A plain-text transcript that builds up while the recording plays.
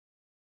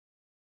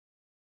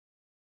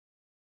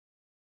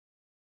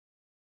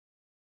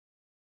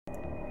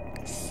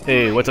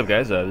Hey, what's up,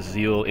 guys? This is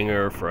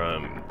evilenger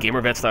from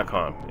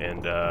GamerVets.com,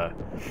 and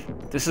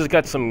this has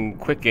got some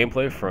quick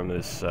gameplay from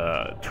this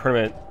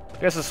tournament. I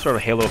guess it's sort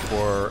of Halo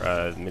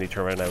 4 mini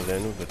tournament I was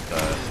in with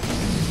a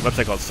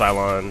website called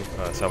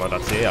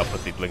tsilon.ca. I'll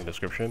put the link in the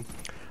description.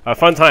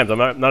 Fun times. I'm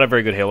not a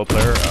very good Halo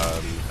player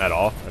at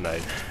all, and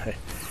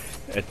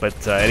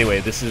but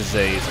anyway, this is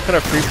some kind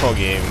of free-for-all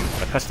game,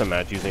 a custom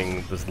match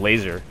using this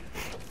laser.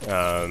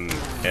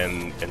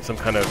 And some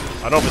kind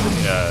of, I don't know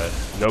if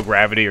it's no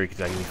gravity or you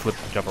can flip,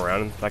 jump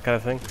around, that kind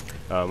of thing.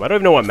 I don't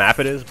even know what map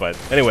it is, but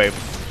anyway,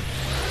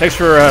 thanks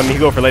for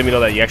Hugo for letting me know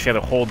that you actually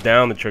have to hold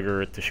down the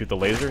trigger to shoot the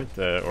laser,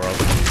 or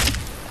else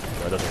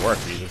it doesn't work.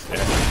 I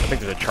think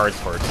there's a charge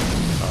port.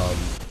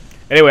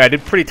 Anyway, I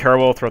did pretty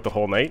terrible throughout the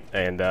whole night,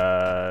 and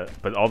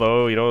but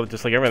although, you know,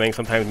 just like everything,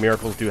 sometimes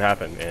miracles do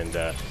happen,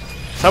 and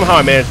somehow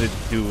I managed to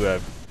do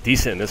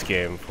decent in this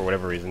game for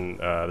whatever reason.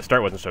 The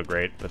start wasn't so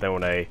great, but then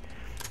when I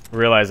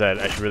realized that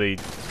I should really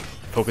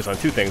focus on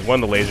two things. One,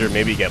 the laser,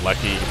 maybe get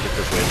lucky, you can hit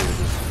this laser, which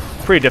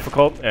is pretty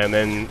difficult, and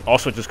then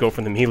also just go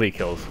for the melee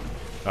kills.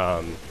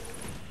 And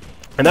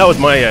that was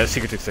my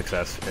secret to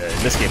success,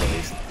 in this game at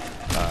least.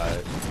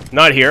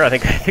 Not here, I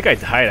think I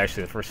died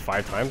actually the first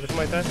 5 times or something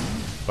like that.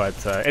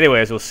 But anyway,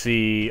 as you'll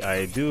see,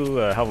 I do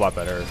a hell of a lot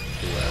better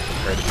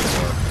compared to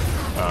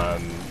before.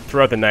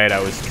 Throughout the night,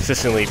 I was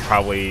consistently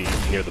probably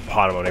near the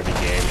bottom on every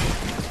game.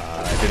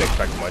 I didn't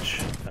expect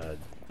much,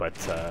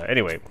 but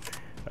anyway,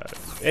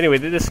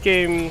 this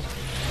game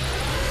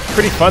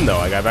pretty fun though.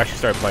 Like, I've actually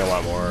started playing a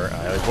lot more.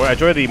 I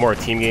enjoy the more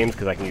team games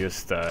because I can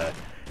just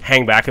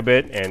hang back a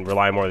bit and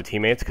rely more on the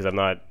teammates. Because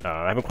I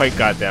haven't quite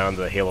got down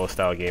to the Halo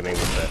style gaming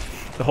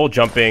with the whole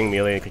jumping,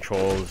 melee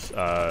controls. You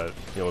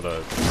know,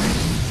 oh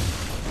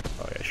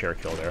yeah, share a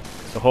kill there.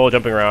 The whole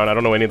jumping around. I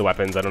don't know any of the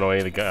weapons. I don't know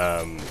any of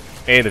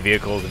the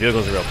vehicles. The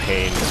vehicles are a real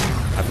pain.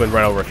 I've been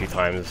run over a few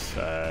times,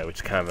 which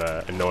is kind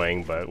of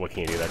annoying. But what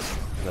can you do?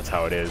 That's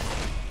how it is.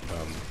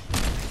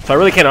 So I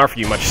really can't offer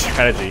you much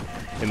strategy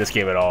in this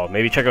game at all.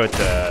 Maybe check out,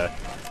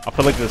 I'll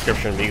put a link in the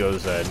description,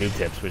 Migo's noob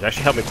tips, which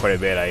actually helped me quite a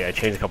bit. I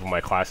changed a couple of my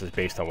classes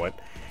based on what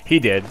he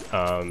did.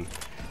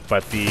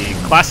 But the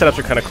class setups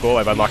are kind of cool.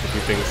 I've unlocked a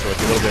few things, so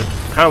it's a little bit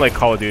kind of like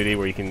Call of Duty,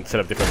 where you can set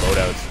up different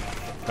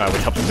loadouts,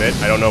 which helps a bit.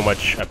 I don't know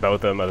much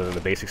about them other than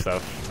the basic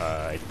stuff.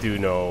 I do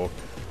know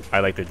I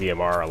like the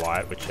DMR a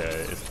lot, which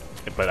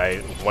but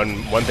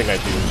one thing I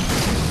do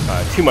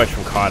too much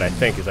from COD, I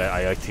think, is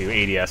I like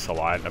to ADS a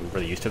lot. I'm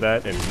really used to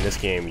that, and in this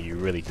game you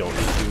really don't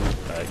need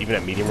to. Even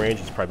at medium range,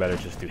 it's probably better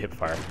to just do hip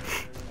fire.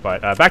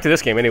 But back to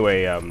this game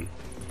anyway. It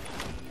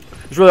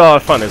was really a lot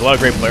of fun. There's a lot of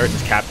great players.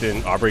 This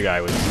Captain Aubrey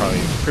guy was probably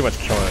pretty much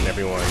killing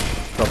everyone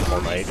throughout the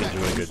whole night. He's a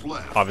really good,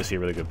 obviously a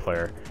really good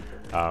player.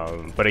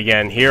 But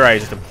again, here I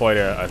just employed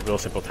a real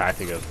simple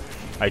tactic of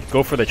I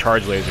go for the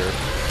charge laser.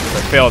 If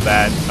I failed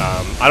that,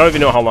 I don't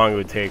even know how long it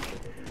would take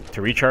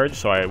to recharge,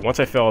 so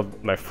once I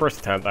failed my first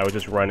attempt, I would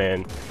just run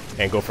in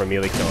and go for a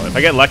melee kill. If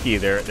I get lucky,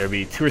 there'd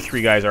be 2 or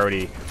 3 guys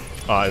already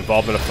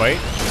involved in a fight.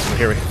 So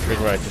here's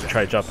where I just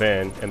try to jump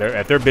in, and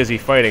if they're busy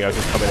fighting, I'll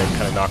just come in and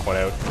kind of knock one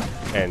out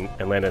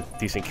and land a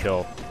decent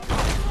kill.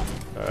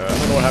 I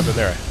don't know what happened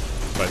there,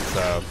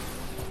 but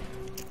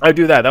I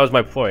do that. That was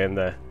my ploy, and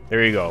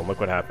there you go.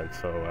 Look what happened.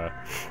 So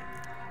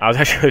I was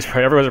actually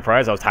everyone was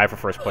surprised. I was tied for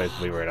first place,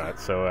 believe it or not.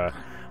 So.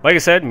 Like I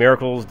said,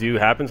 miracles do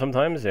happen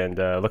sometimes, and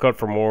look out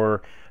for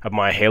more of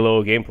my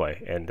Halo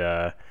gameplay. And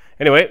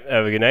anyway,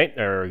 have a good night,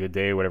 or a good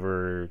day,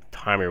 whatever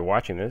time you're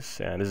watching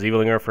this. And this is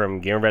evilenger from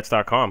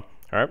GamerVets.com.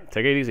 All right,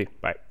 take it easy.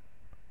 Bye.